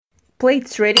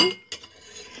Plates ready?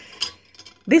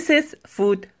 This is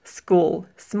Food School,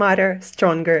 Smarter,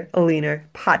 Stronger, Leaner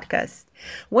podcast.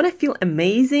 Want to feel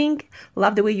amazing,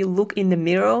 love the way you look in the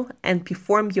mirror, and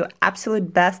perform your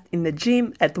absolute best in the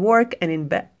gym, at work, and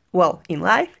in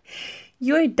life?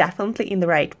 You're definitely in the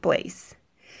right place.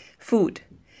 Food.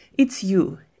 It's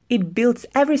you. It builds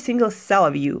every single cell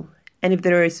of you. And if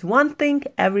there is one thing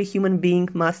every human being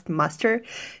must master,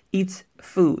 it's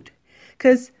food.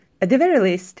 Because at the very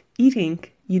least, eating,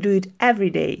 you do it every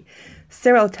day,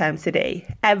 several times a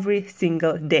day, every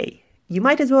single day. You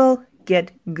might as well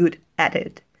get good at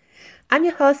it. I'm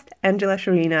your host, Angela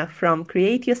Sharina from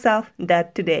Create Yourself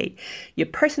That Today, your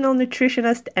personal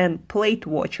nutritionist and plate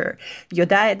watcher, your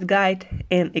diet guide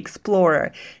and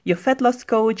explorer, your fat loss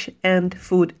coach and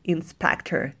food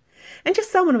inspector. And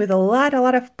just someone with a lot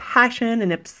of passion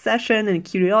and obsession and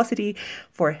curiosity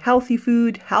for healthy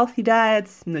food, healthy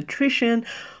diets, nutrition,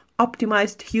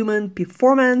 optimized human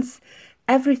performance,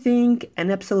 everything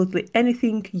and absolutely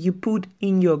anything you put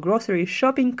in your grocery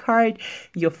shopping cart,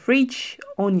 your fridge,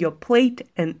 on your plate,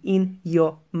 and in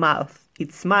your mouth.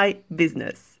 It's my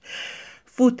business.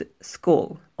 Food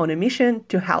School, on a mission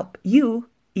to help you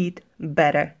eat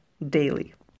better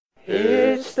daily.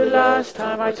 It's the last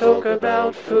time I talk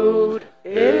about food.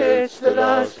 It's the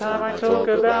last time I talk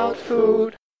about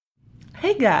food.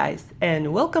 Hey guys,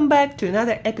 and welcome back to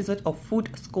another episode of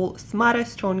Food School Smarter,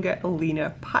 Stronger,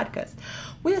 Leaner podcast.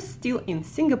 We are still in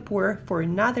Singapore for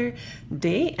another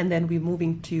day, and then we're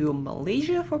moving to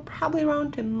Malaysia for probably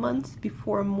around a month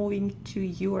before moving to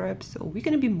Europe. So we're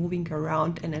going to be moving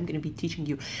around, and I'm going to be teaching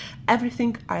you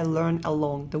everything I learned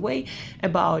along the way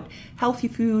about healthy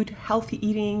food, healthy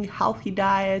eating, healthy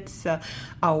diets,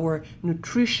 our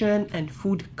nutrition and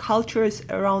food cultures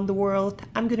around the world.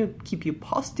 I'm going to keep you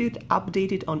posted,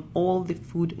 updated on all the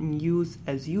food news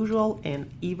as usual, and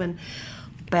even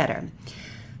better.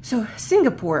 So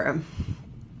Singapore,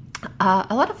 a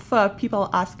lot of people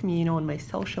ask me, on my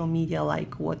social media,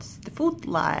 like, what's the food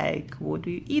like? What do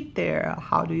you eat there?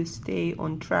 How do you stay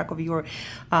on track of your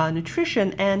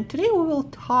nutrition? And today we will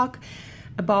talk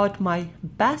about my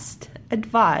best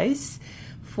advice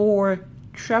for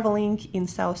traveling in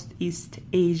Southeast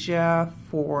Asia,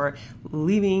 for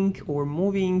living or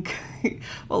moving,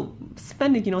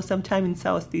 spending, some time in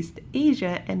Southeast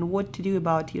Asia, and what to do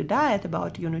about your diet,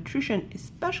 about your nutrition,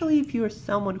 especially if you're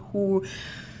someone who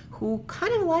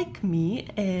kind of like me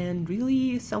and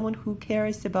really someone who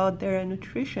cares about their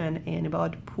nutrition and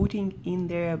about putting in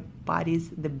their bodies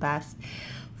the best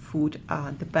food,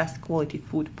 the best quality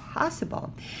food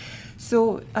possible.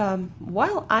 So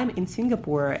while I'm in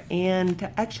Singapore, and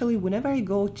actually whenever I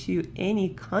go to any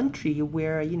country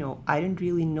where, I don't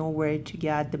really know where to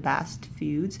get the best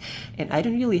foods, and I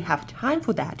don't really have time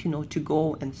for that, to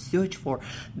go and search for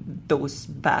those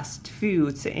best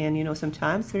foods. And,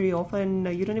 sometimes very often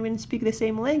you don't even speak the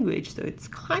same language, so it's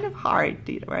kind of hard,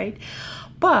 right?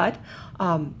 But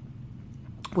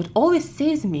what always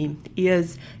saves me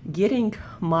is getting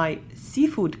my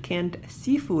canned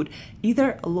seafood,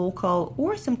 either local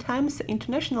or sometimes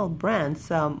international brands.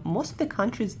 Most of the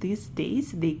countries these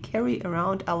days, they carry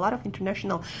around a lot of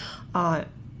international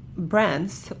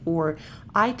brands or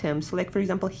items. Like, for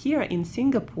example, here in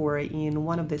Singapore, in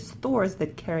one of the stores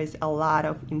that carries a lot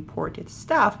of imported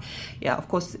stuff, yeah, of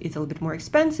course, it's a little bit more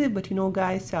expensive, but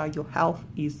guys, your health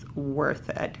is worth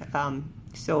it.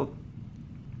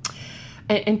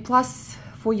 And plus,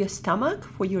 for your stomach,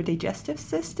 for your digestive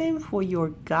system, for your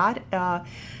gut,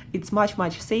 it's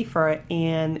much safer,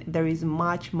 and there is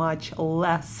much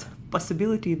less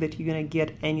possibility that you're gonna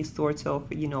get any sorts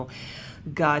of,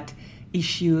 gut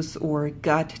issues or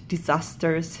gut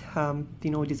disasters,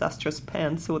 disastrous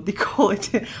pants, what they call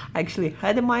it. I actually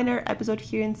had a minor episode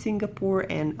here in Singapore,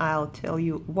 and I'll tell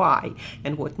you why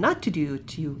and what not to do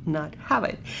to not have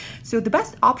it. So the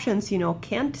best options,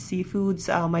 canned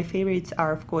seafoods. My favorites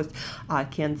are, of course,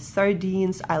 canned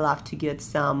sardines. I love to get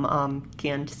some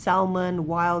canned salmon,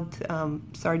 wild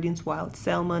sardines, wild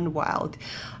salmon, wild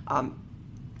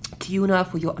tuna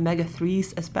for your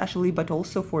omega-3s especially, but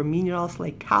also for minerals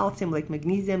like calcium, like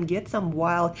magnesium. Get some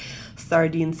wild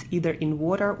sardines either in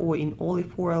water or in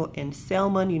olive oil, and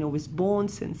salmon, with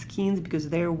bones and skins, because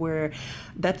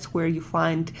that's where you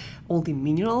find all the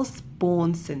minerals,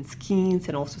 bones and skins,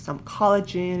 and also some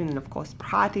collagen, and of course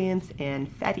proteins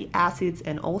and fatty acids,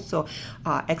 and also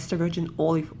extra virgin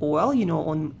olive oil.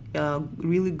 On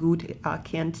really good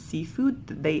canned seafood,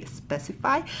 they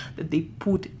specify that they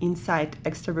put inside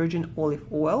extra virgin olive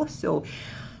oil. So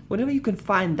whenever you can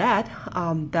find that,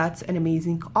 that's an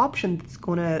amazing option. That's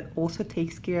gonna also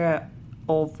take care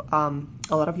of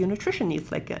a lot of your nutrition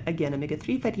needs, like again,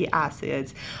 omega-3 fatty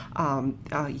acids,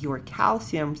 your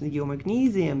calcium, your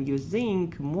magnesium, your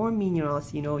zinc, more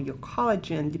minerals, your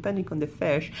collagen, depending on the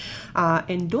fish.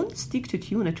 And don't stick to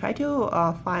tuna. Try to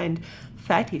find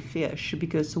fatty fish,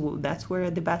 because that's where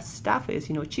the best stuff is.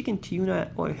 Chicken,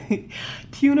 tuna, or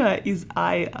tuna is,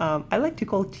 I like to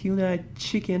call tuna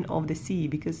chicken of the sea,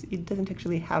 because it doesn't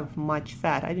actually have much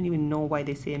fat. I don't even know why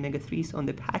they say omega-3s on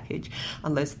the package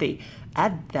unless they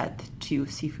add that to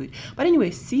seafood. But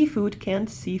anyway, canned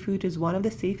seafood is one of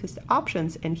the safest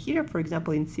options. And here, for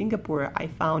example, in Singapore, I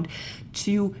found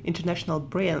 2 international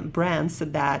brands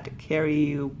that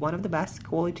carry one of the best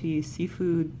quality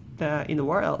seafood in the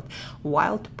world,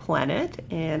 Wild Planet,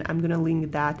 and I'm gonna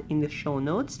link that in the show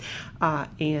notes.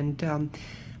 And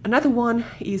another one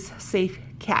is Safe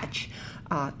Catch.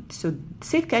 So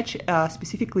Safe Catch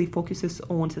specifically focuses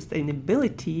on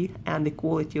sustainability and the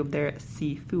quality of their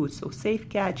seafood. So Safe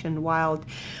Catch and Wild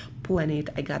Planet,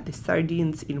 I got the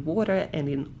sardines in water and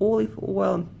in olive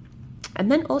oil.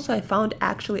 And then also I found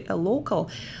actually a local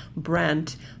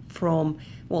brand from,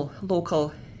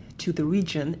 local to the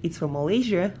region. It's from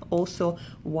Malaysia, also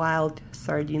wild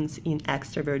sardines in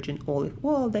extra virgin olive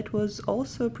oil. That was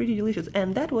also pretty delicious,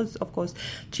 and that was of course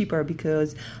cheaper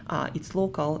because it's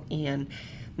local and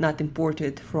not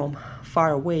imported from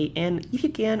far away. And if you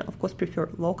can, of course, prefer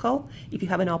local if you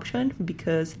have an option,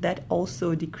 because that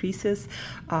also decreases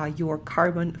your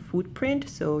carbon footprint.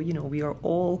 So we are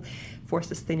all for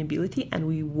sustainability, and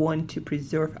we want to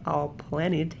preserve our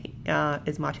planet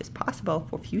as much as possible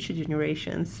for future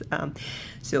generations.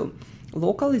 So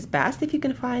local is best if you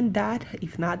can find that.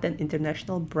 If not, then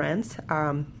international brands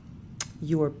are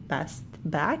your best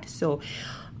bet. So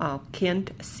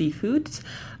canned seafoods.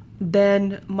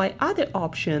 Then my other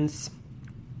options,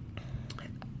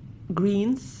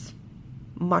 greens,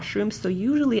 mushrooms. So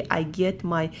usually I get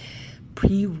my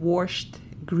pre-washed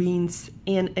greens.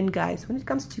 And guys, when it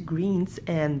comes to greens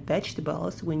and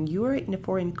vegetables, when you're in a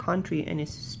foreign country, and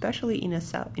especially in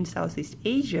Southeast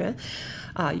Asia,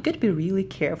 you got to be really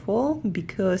careful,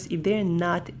 because if they're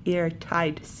not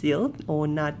airtight sealed or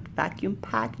not vacuum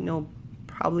packed,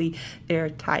 probably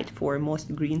airtight for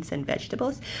most greens and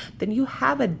vegetables, then you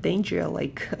have a danger,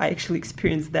 like I actually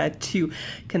experienced that, to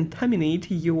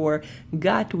contaminate your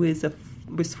gut with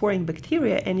foreign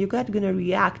bacteria, and your gut gonna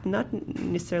react not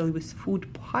necessarily with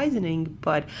food poisoning,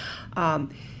 but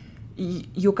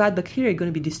your gut bacteria are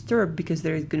going to be disturbed, because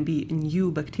there is going to be new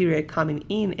bacteria coming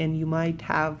in, and you might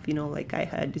have, like I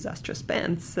had disastrous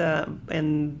pants,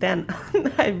 and then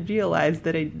I realized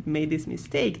that I made this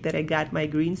mistake, that I got my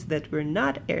greens that were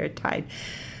not airtight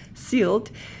sealed.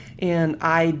 And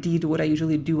I did what I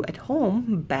usually do at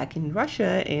home back in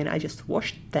Russia, and I just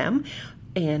washed them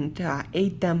and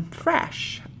ate them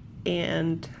fresh.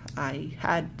 And I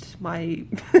had my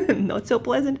not so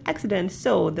pleasant accident.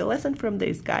 So the lesson from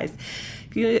this, guys,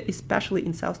 especially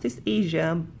in Southeast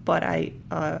Asia, but I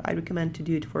recommend to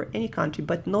do it for any country,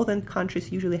 but northern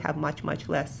countries usually have much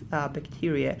less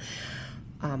bacteria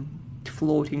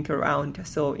floating around.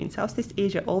 So in Southeast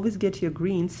Asia, always get your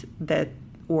greens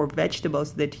or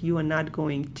vegetables that you are not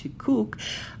going to cook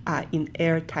in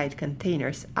airtight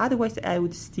containers. Otherwise, I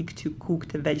would stick to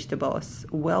cooked vegetables,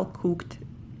 well-cooked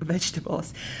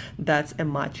vegetables. That's a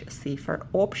much safer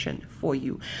option for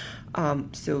you.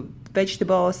 So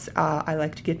vegetables, I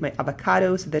like to get my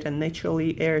avocados that are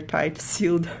naturally airtight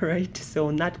sealed, right?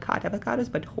 So not cut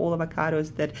avocados, but whole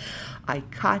avocados that I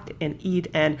cut and eat.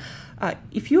 And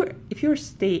if you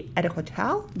stay at a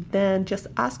hotel, then just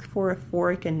ask for a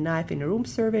fork and knife in room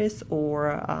service,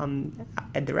 or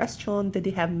at the restaurant that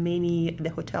they have many at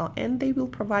the hotel, and they will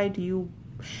provide you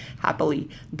happily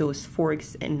those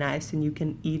forks and knives, and you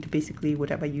can eat basically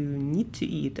whatever you need to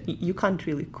eat. You can't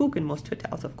really cook in most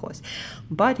hotels, of course,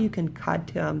 but you can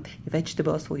cut your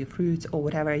vegetables or your fruits or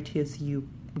whatever it is you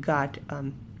got.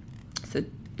 So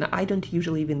I don't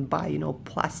usually even buy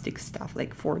plastic stuff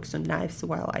like forks and knives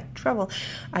while I travel.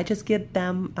 I just get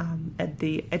them at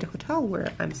the hotel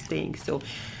where I'm staying. So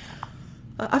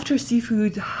after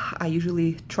seafood, I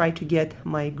usually try to get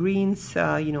my greens,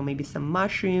 maybe some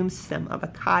mushrooms, some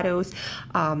avocados.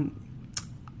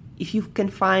 If you can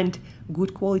find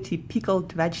good quality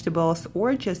pickled vegetables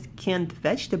or just canned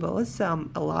vegetables,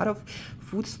 a lot of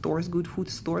good food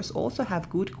stores also have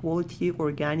good quality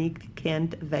organic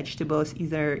canned vegetables,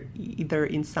 either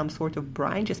in some sort of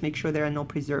brine. Just make sure there are no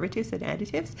preservatives and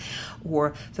additives,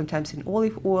 or sometimes in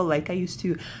olive oil, like I used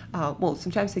to.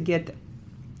 Sometimes I get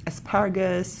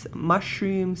asparagus,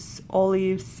 mushrooms,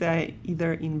 olives,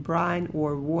 either in brine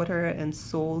or water and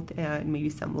salt, and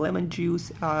maybe some lemon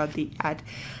juice they add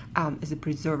as a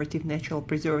preservative, natural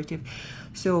preservative.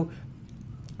 So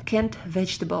canned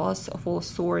vegetables of all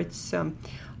sorts.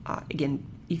 Again,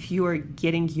 if you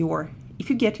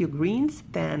get your greens,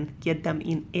 then get them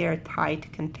in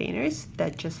airtight containers.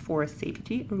 That's just for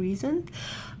safety reasons,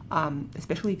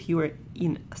 especially if you are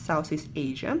in Southeast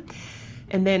Asia.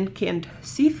 And then canned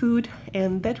seafood,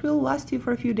 and that will last you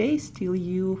for a few days till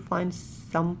you find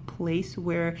some place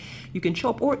where you can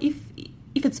shop. Or if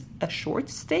it's a short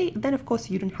stay, then of course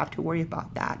you don't have to worry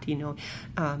about that.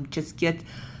 Just get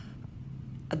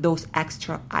those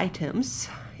extra items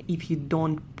if you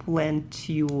don't plan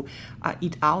to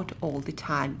eat out all the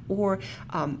time. Or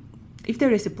if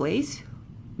there is a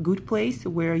good place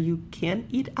where you can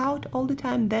eat out all the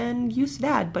time, then use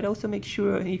that. But also make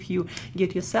sure if you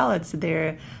get your salads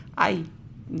there,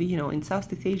 in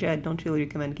Southeast Asia, I don't really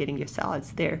recommend getting your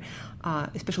salads there,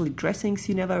 especially dressings.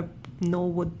 You never know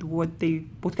what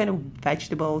kind of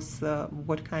vegetables,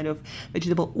 what kind of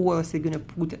vegetable oils they're gonna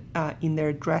put in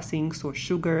their dressings, or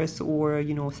sugars, or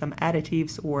some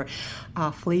additives, or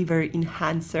flavor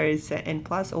enhancers, and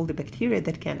plus all the bacteria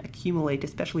that can accumulate,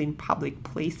 especially in public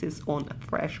places on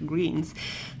fresh greens.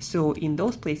 So in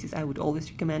those places, I would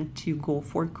always recommend to go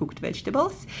for cooked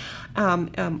vegetables.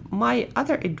 My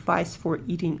other advice for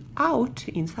eating out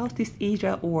in Southeast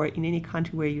Asia or in any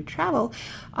country where you travel,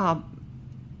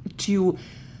 to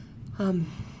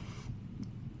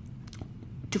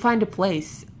find a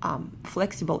place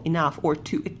flexible enough, or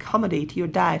to accommodate your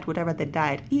diet, whatever the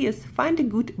diet is, find a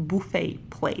good buffet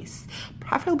place,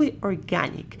 preferably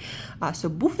organic. So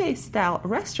buffet style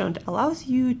restaurant allows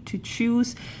you to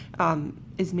choose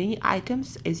as many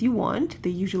items as you want.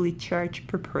 They usually charge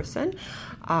per person,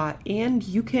 and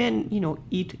you can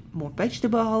eat more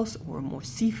vegetables or more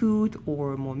seafood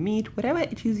or more meat, whatever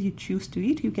it is you choose to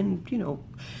eat. You can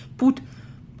put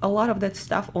a lot of that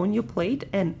stuff on your plate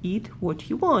and eat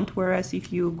what you want. Whereas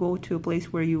if you go to a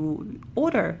place where you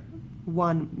order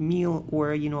one meal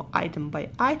or item by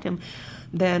item,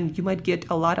 then you might get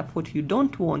a lot of what you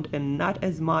don't want and not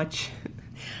as much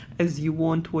as you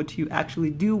want what you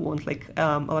actually do want. Like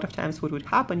a lot of times what would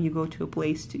happen, you go to a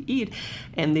place to eat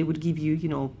and they would give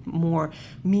you more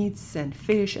meats and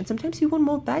fish, and sometimes you want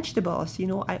more vegetables.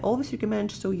 I always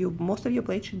recommend, so most of your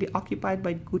plate should be occupied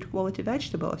by good quality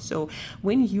vegetables. So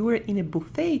when you are in a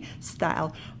buffet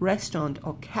style restaurant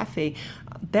or cafe,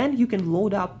 then you can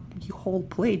load up your whole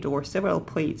plate or several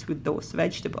plates with those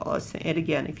vegetables. And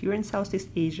again, if you're in Southeast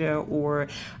Asia, or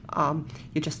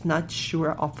you're just not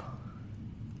sure of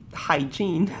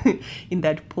hygiene in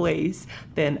that place,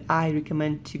 then I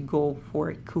recommend to go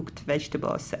for cooked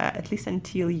vegetables, at least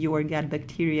until your gut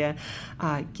bacteria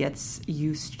gets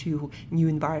used to new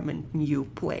environment, new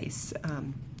place.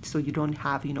 So you don't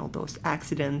have, those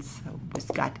accidents with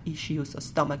gut issues or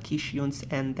stomach issues,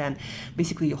 and then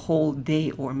basically a whole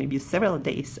day or maybe several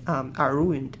days are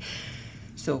ruined.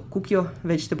 So cook your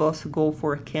vegetables, go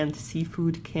for canned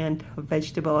seafood, canned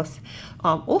vegetables.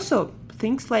 Also,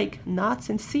 things like nuts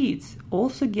and seeds,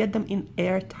 also get them in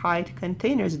airtight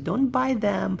containers. Don't buy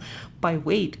them by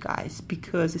weight, guys,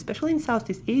 because especially in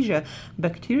Southeast Asia,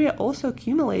 bacteria also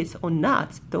accumulates on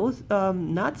nuts. Those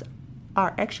nuts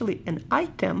are actually an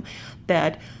item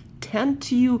that tend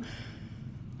to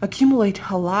accumulate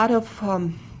a lot of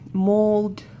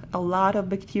mold, a lot of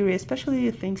bacteria, especially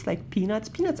things like peanuts.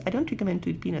 Peanuts, I don't recommend to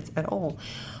eat peanuts at all.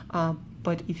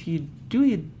 But if you do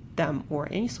eat them, or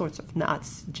any sorts of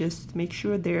nuts, just make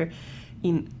sure they're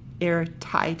in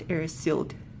airtight,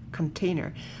 air-sealed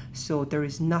container, so there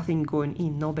is nothing going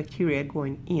in, no bacteria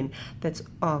going in. That's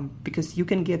because you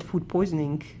can get food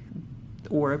poisoning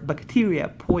or bacteria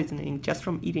poisoning just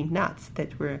from eating nuts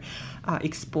that were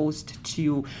exposed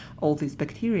to all these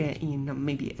bacteria in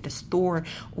maybe at a store,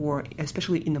 or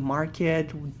especially in the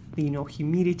market,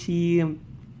 humidity,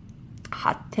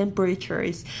 hot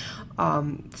temperatures.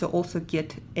 So also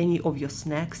get any of your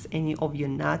snacks, any of your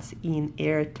nuts in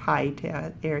airtight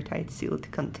sealed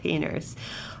containers.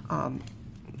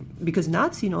 Because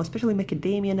nuts, especially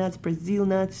macadamia nuts, Brazil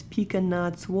nuts, pecan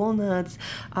nuts, walnuts,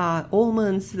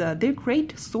 almonds, they're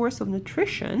great source of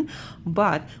nutrition.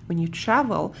 But when you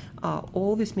travel,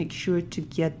 always make sure to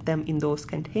get them in those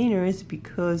containers,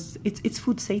 because it's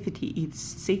food safety. It's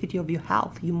safety of your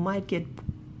health. You might get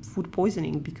food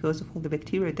poisoning because of all the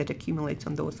bacteria that accumulates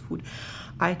on those food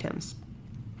items.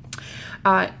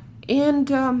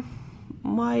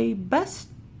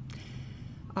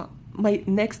 My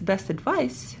next best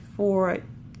advice for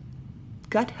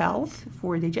gut health,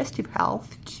 for digestive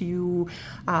health, to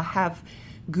have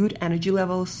good energy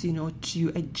levels,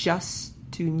 to adjust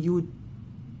to new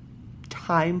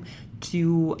time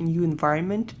to a new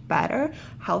environment better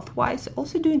health-wise.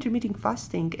 Also do intermittent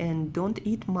fasting and don't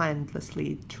eat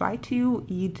mindlessly. Try to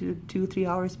eat 2-3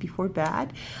 hours before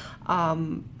bed,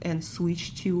 and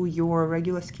switch to your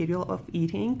regular schedule of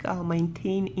eating.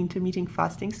 Maintain intermittent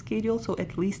fasting schedule, so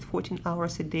at least 14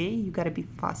 hours a day you gotta be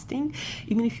fasting.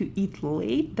 Even if you eat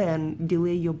late, then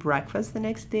delay your breakfast the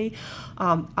next day.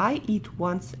 I eat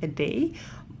once a day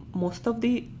most of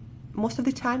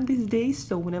the time these days,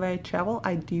 so whenever I travel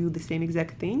I do the same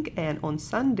exact thing, and on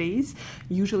Sundays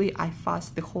usually I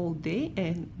fast the whole day,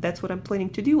 and that's what I'm planning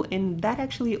to do. And that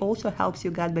actually also helps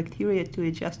your gut bacteria to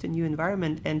adjust to new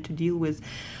environment and to deal with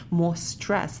more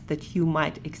stress that you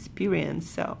might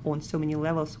experience on so many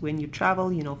levels when you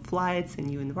travel, flights, a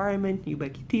new environment, new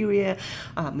bacteria,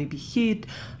 maybe heat,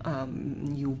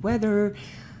 new weather,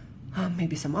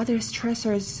 maybe some other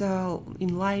stressors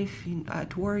in life,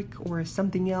 at work, or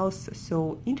something else.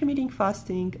 So intermittent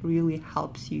fasting really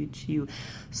helps you to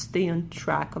stay on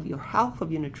track of your health,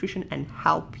 of your nutrition, and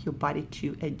help your body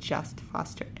to adjust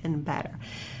faster and better.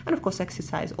 And of course,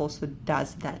 exercise also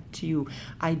does that too.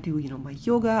 I do, my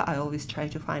yoga. I always try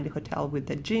to find a hotel with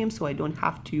a gym, so I don't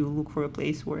have to look for a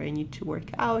place where I need to work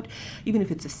out. Even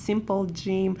if it's a simple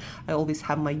gym, I always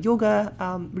have my yoga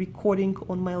recording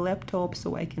on my laptop,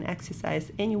 so I can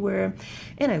exercise anywhere.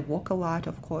 And I walk a lot,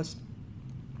 of course.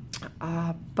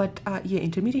 But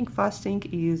intermittent fasting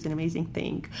is an amazing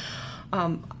thing.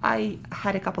 I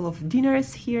had a couple of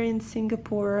dinners here in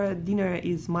Singapore. Dinner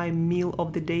is my meal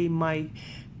of the day, my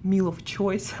meal of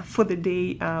choice for the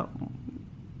day,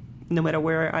 no matter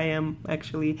where I am,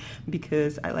 actually,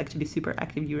 because I like to be super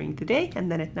active during the day,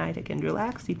 and then at night I can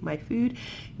relax, eat my food,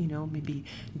 maybe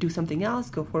do something else,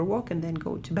 go for a walk, and then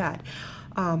go to bed.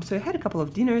 So I had a couple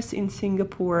of dinners in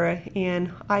Singapore,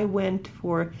 and I went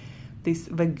for this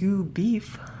Wagyu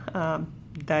beef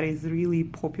that is really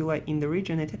popular in the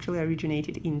region. It actually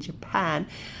originated in Japan,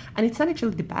 and it's not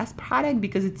actually the best product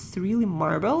because it's really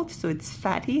marbled, so it's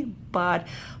fatty, but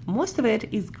most of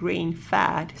it is grain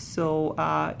fat, so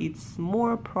it's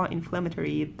more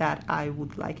pro-inflammatory that I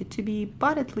would like it to be,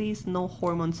 but at least no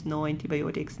hormones, no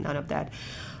antibiotics, none of that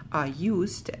are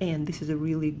used, and this is a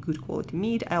really good quality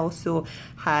meat. I also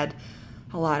had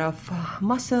a lot of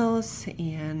mussels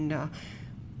and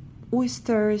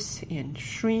oysters and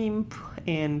shrimp,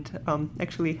 and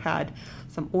actually had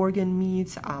some organ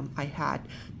meats. I had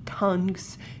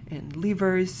tongues and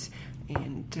livers,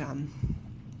 and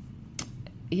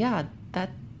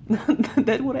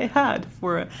that's what I had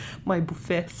for my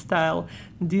buffet style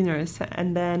dinners.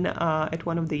 And then at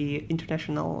one of the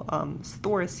international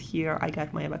stores here, I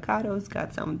got my avocados,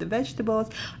 got some of the vegetables.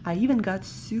 I even got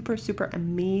super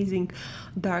amazing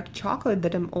dark chocolate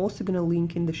that I'm also gonna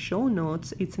link in the show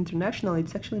notes. It's international.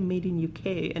 It's actually made in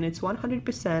UK, and it's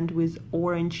 100% with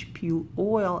orange peel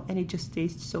oil, and it just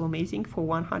tastes so amazing for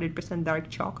 100% dark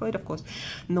chocolate. Of course,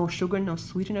 no sugar, no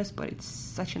sweeteners, but it's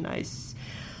such a nice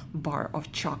bar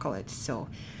of chocolate, so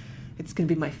it's gonna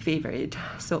be my favorite.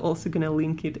 So also gonna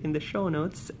link it in the show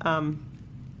notes.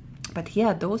 But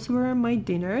yeah, those were my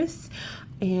dinners.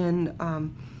 And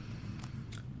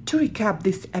to recap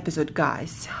this episode,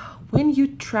 guys, when you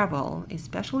travel,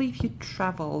 especially if you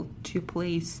travel to a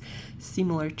place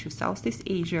similar to Southeast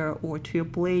Asia, or to a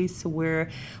place where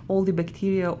all the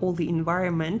bacteria, all the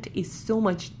environment is so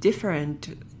much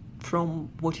different from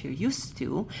what you're used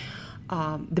to,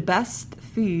 the best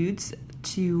foods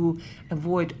to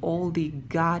avoid all the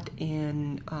gut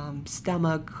and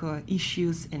stomach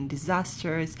issues and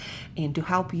disasters, and to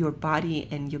help your body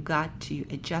and your gut to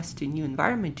adjust to new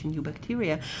environment, to new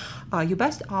bacteria, your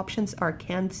best options are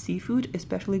canned seafood.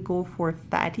 Especially go for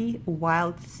fatty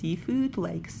wild seafood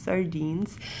like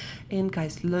sardines, and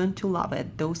guys, learn to love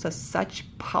it. Those are such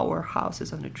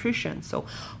powerhouses of nutrition. So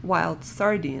wild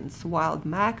sardines, wild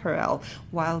mackerel,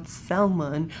 wild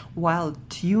salmon, wild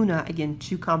tuna, again,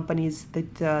 two companies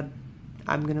that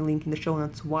I'm gonna link in the show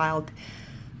notes, Wild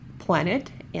Planet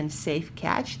and Safe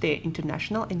Catch. They're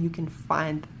international, and you can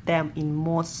find them in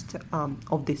most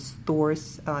of the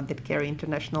stores that carry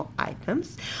international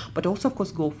items. But also, of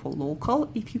course, go for local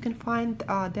if you can find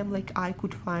them, like I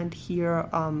could find here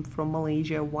from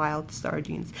Malaysia, wild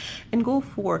sardines, and go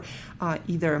for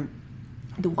either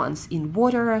the ones in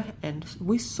water and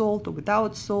with salt or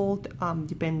without salt,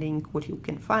 depending what you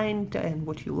can find and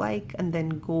what you like, and then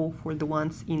go for the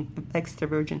ones in extra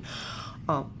virgin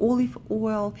olive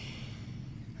oil.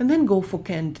 And then go for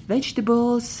canned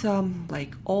vegetables,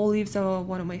 like olives are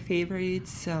one of my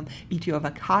favorites. Eat your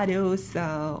avocados,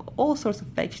 all sorts of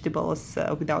vegetables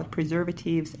without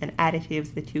preservatives and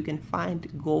additives that you can find.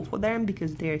 Go for them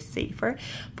because they're safer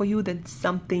for you than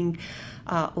something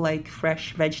like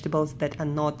fresh vegetables that are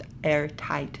not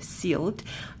airtight sealed.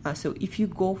 So if you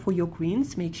go for your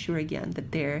greens, make sure again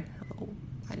that they're,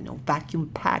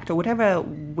 vacuum packed or whatever,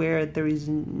 where there is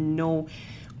no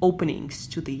openings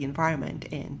to the environment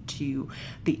and to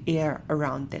the air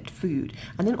around that food.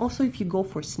 And then also if you go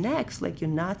for snacks like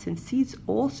your nuts and seeds,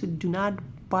 also do not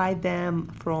buy them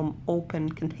from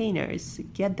open containers.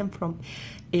 Get them from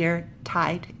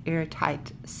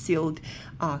airtight sealed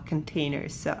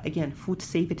containers. Again, food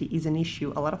safety is an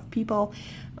issue. A lot of people,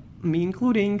 me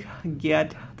including,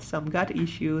 get some gut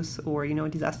issues or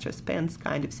disastrous pants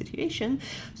kind of situation.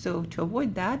 So to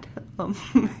avoid that,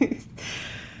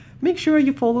 make sure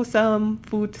you follow some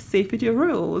food safety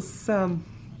rules.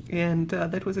 And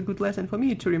that was a good lesson for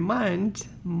me to remind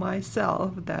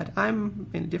myself that I'm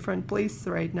in a different place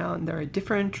right now and there are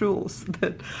different rules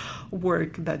that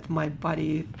work that my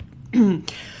body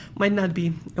might not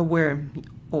be aware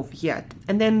of yet.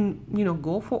 And then,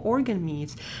 go for organ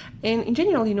meats. And in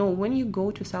general, when you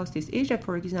go to Southeast Asia,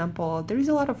 for example, there is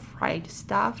a lot of fried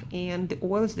stuff, and the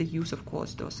oils they use, of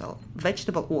course, those are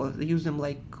vegetable oils. They use them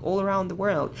like all around the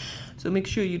world. So make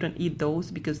sure you don't eat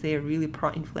those because they are really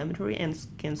pro-inflammatory and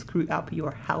can screw up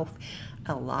your health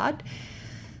a lot.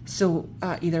 So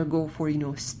either go for,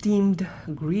 steamed,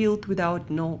 grilled without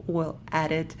no oil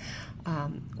added,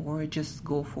 or just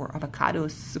go for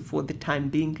avocados for the time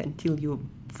being until you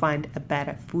find a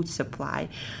better food supply.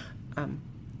 And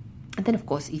then, of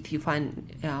course, if you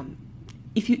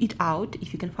eat out,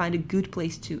 if you can find a good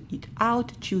place to eat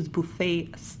out, choose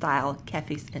buffet-style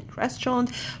cafes and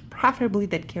restaurants, preferably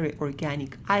that carry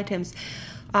organic items.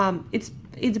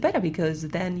 It's better because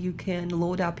then you can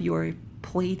load up your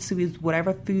plates with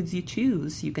whatever foods you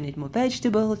choose. You can eat more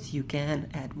vegetables, you can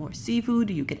add more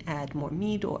seafood, you can add more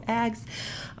meat or eggs,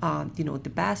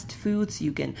 the best foods.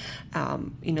 You can,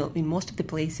 in most of the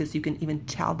places, you can even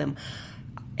tell them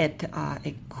at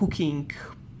a cooking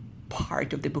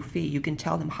part of the buffet, you can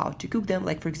tell them how to cook them.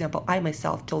 Like, for example, I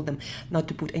myself told them not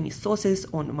to put any sauces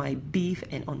on my beef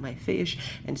and on my fish,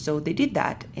 and so they did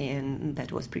that, and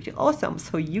that was pretty awesome.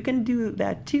 So you can do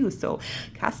that too. So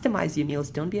customize your meals.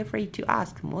 Don't be afraid to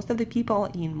ask. Most of the people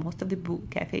in most of the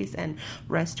cafes and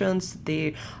restaurants,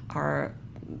 they're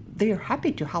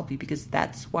happy to help you because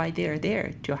that's why they're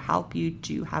there, to help you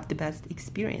to have the best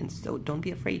experience. So don't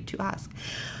be afraid to ask.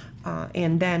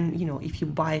 And then, if you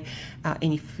buy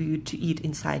any food to eat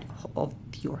inside of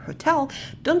your hotel,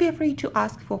 don't be afraid to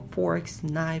ask for forks,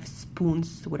 knives,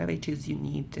 spoons, whatever it is you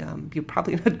need. You're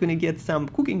probably not going to get some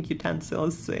cooking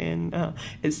utensils and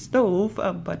a stove,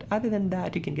 but other than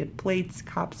that, you can get plates,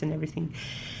 cups, and everything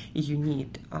you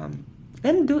need.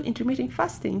 And do intermittent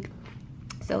fasting.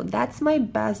 So that's my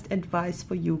best advice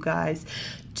for you guys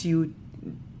to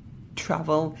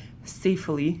travel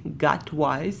safely,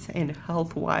 gut-wise and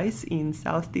health-wise in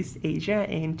Southeast Asia,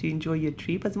 and to enjoy your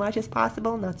trip as much as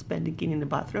possible, not spending it in the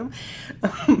bathroom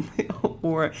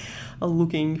or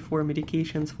looking for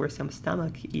medications for some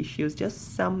stomach issues.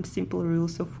 Just some simple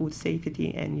rules of food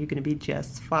safety and you're going to be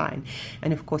just fine.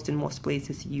 And of course, in most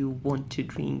places you want to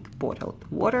drink bottled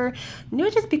water,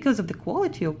 not just because of the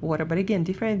quality of water, but again,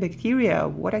 different bacteria.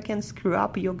 Water can screw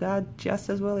up your gut just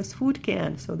as well as food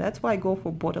can. So that's why I go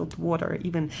for bottled water.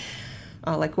 Even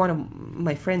like one of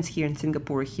my friends here in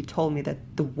Singapore, he told me that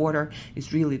the water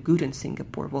is really good in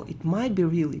Singapore. Well, it might be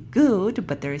really good,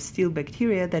 but there is still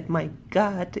bacteria that my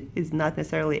gut is not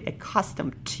necessarily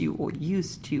accustomed to or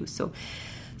used to. So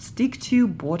stick to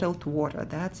bottled water.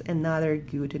 That's another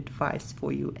good advice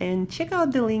for you. And check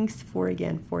out the links for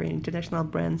international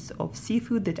brands of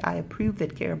seafood that I approve,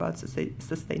 that care about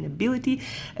sustainability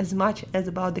as much as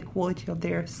about the quality of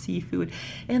their seafood.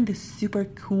 And the super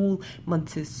cool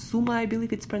Montezuma, I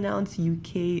believe it's pronounced,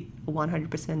 UK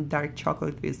 100% dark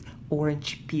chocolate with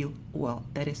orange peel. Well,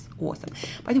 that is awesome.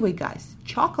 By the way, guys,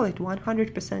 chocolate,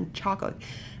 100% chocolate,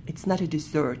 it's not a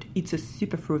dessert. It's a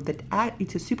superfood that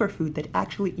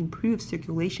actually improves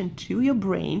circulation to your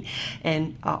brain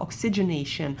and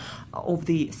oxygenation of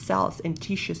the cells and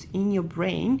tissues in your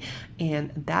brain,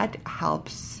 and that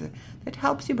helps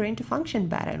your brain to function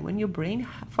better. And when your brain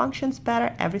functions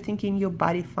better, everything in your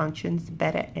body functions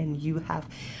better, and you have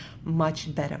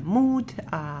much better mood.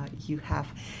 You have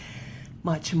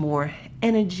much more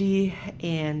energy,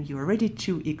 and you're ready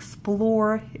to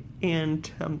explore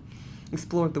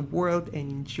the world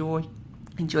and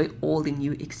enjoy all the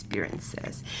new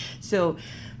experiences. So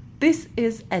This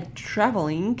is a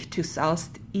traveling to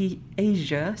Southeast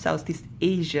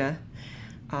Asia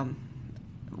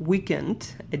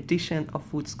weekend edition of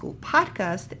Food School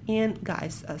Podcast. And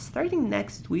guys, starting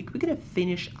next week, we're gonna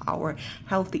finish our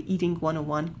Healthy Eating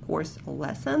 101 course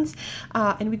lessons,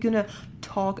 and we're gonna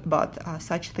talk about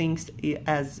such things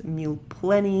as meal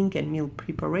planning and meal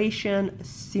preparation,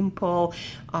 simple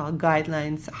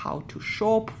guidelines how to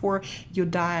shop for your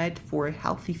diet for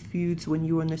healthy foods when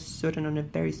you're on a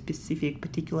very specific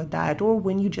particular diet, or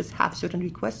when you just have certain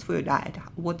requests for your diet.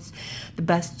 What's the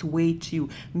best way to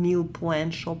meal plan,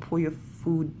 shop for your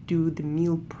food, do the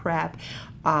meal prep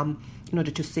in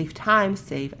order to save time,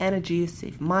 save energy,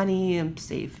 save money, and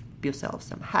save yourself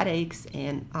some headaches,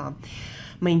 and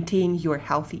maintain your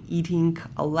healthy eating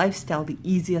lifestyle the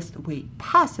easiest way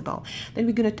possible. Then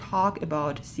we're going to talk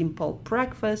about simple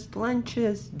breakfast,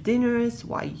 lunches, dinners,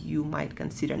 why you might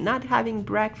consider not having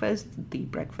breakfast, the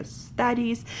breakfast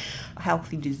studies,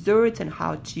 healthy desserts, and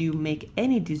how to make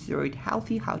any dessert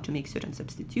healthy, how to make certain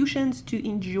substitutions to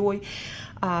enjoy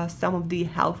some of the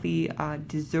healthy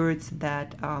desserts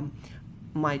that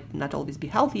might not always be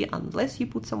healthy unless you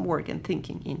put some work and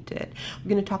thinking into it. We're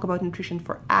going to talk about nutrition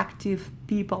for active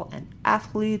people and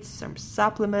athletes, some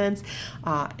supplements,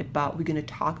 we're going to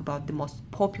talk about the most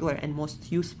popular and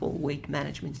most useful weight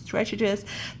management strategies,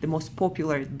 the most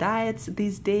popular diets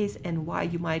these days, and why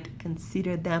you might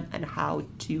consider them, and how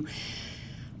to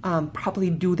properly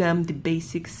do them, the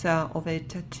basics of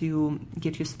it to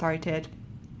get you started.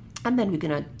 And then we're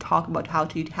going to talk about how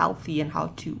to eat healthy and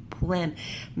how to plan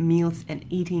meals and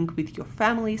eating with your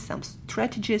family, some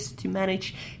strategies to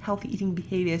manage healthy eating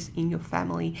behaviors in your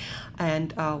family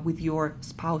and with your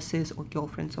spouses or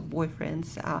girlfriends or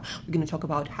boyfriends. We're going to talk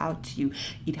about how to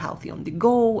eat healthy on the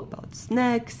go, about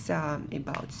snacks,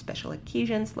 about special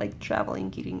occasions like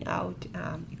traveling, eating out,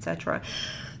 etc.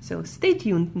 So stay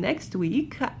tuned next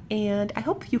week, and I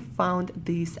hope you found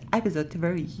this episode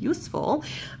very useful.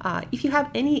 If you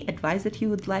have any advice that you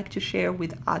would like to share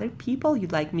with other people,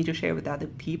 you'd like me to share with other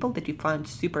people that you found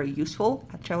super useful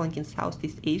traveling in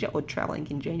Southeast Asia or traveling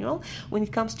in general when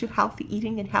it comes to healthy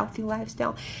eating and healthy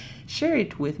lifestyle, share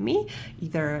it with me,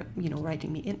 either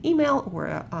writing me an email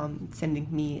or sending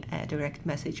me a direct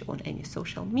message on any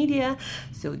social media.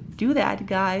 So do that,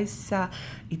 guys.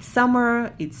 It's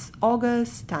summer, it's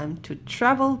August, time to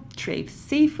travel, trade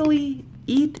safely,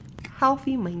 eat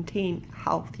healthy, maintain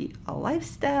healthy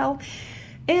lifestyle,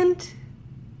 and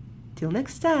till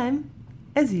next time,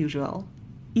 as usual,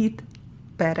 eat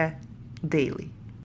better daily.